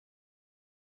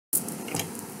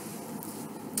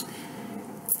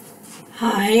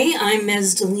Hi, I'm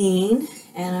Ms. Deline,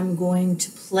 and I'm going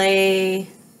to play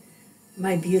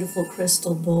my beautiful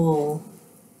crystal bowl.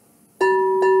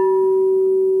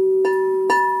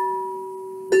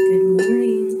 Good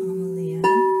morning, Amalia.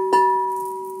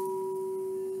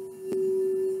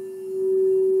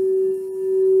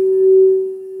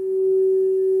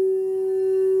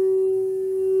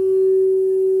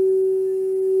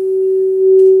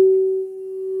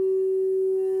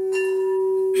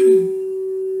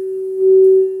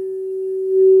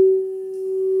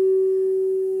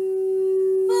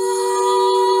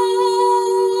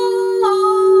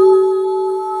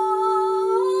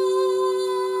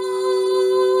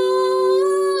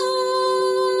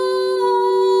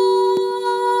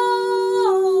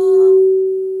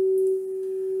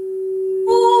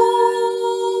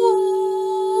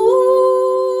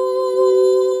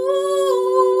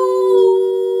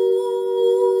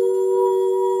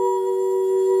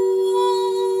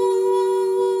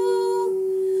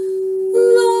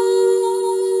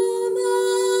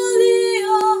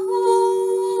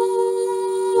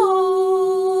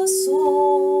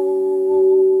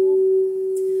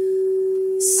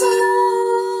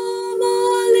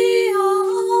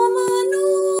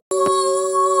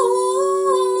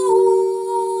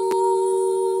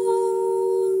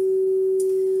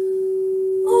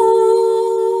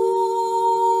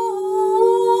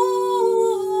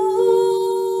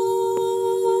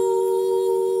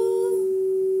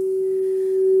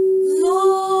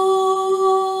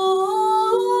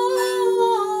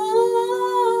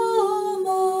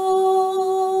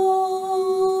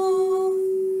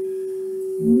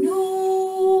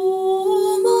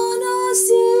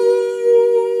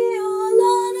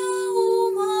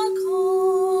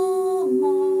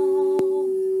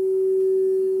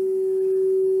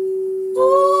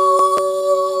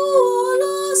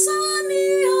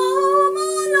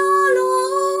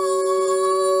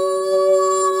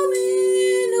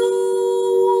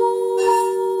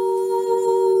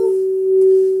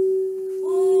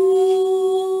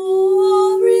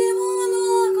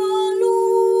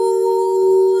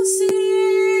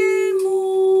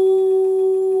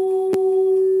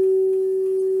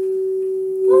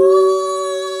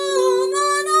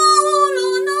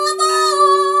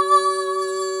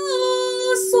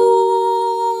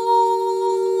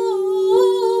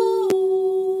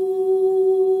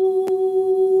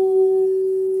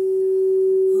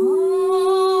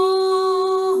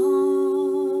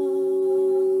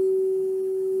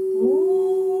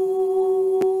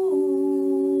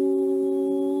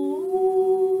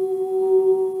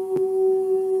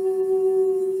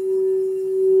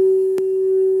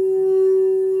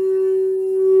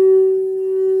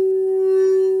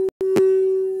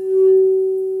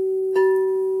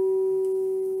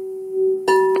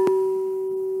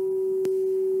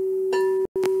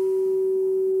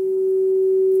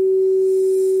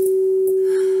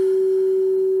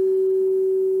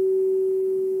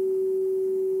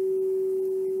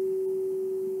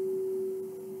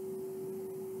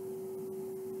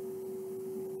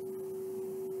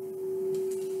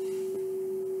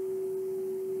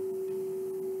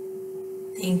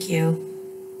 Thank you.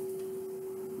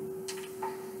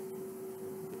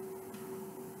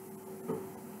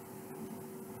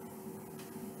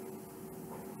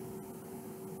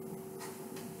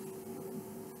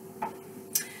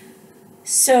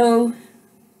 So,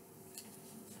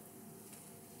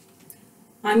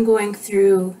 I'm going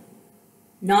through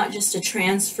not just a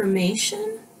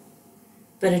transformation,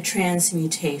 but a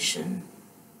transmutation.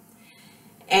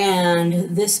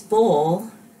 And this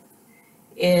bowl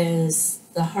is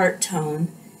the heart tone,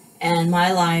 and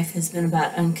my life has been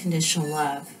about unconditional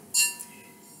love.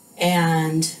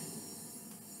 And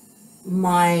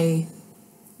my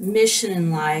mission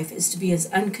in life is to be as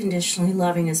unconditionally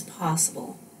loving as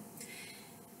possible,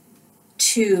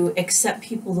 to accept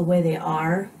people the way they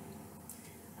are,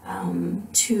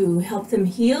 to help them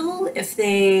heal if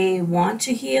they want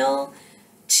to heal,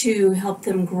 to help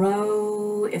them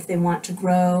grow if they want to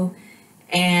grow.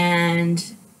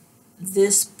 And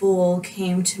this bowl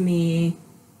came to me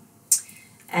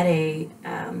at a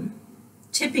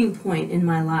tipping point in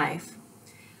my life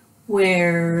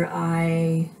where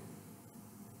I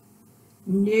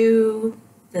knew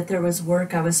that there was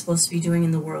work I was supposed to be doing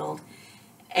in the world,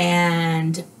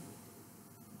 and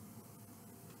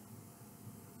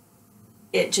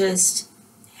it just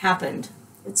happened.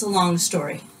 It's a long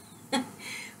story.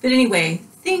 But anyway,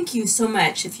 thank you so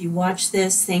much. If you watch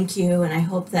this, thank you, and I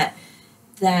hope that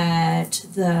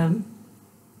the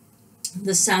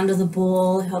sound of the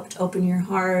bowl helped open your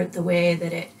heart the way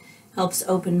that it helps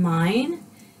open mine.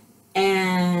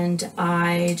 And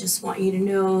I just want you to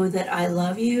know that I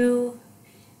love you,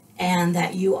 and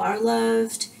that you are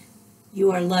loved.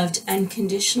 You are loved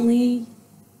unconditionally.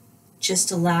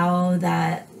 Just allow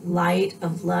that light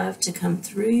of love to come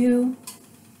through you.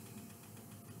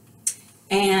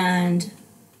 And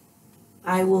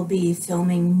I will be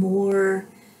filming more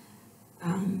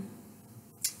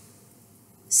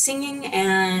singing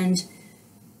and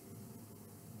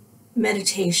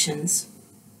meditations.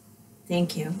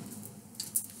 Thank you.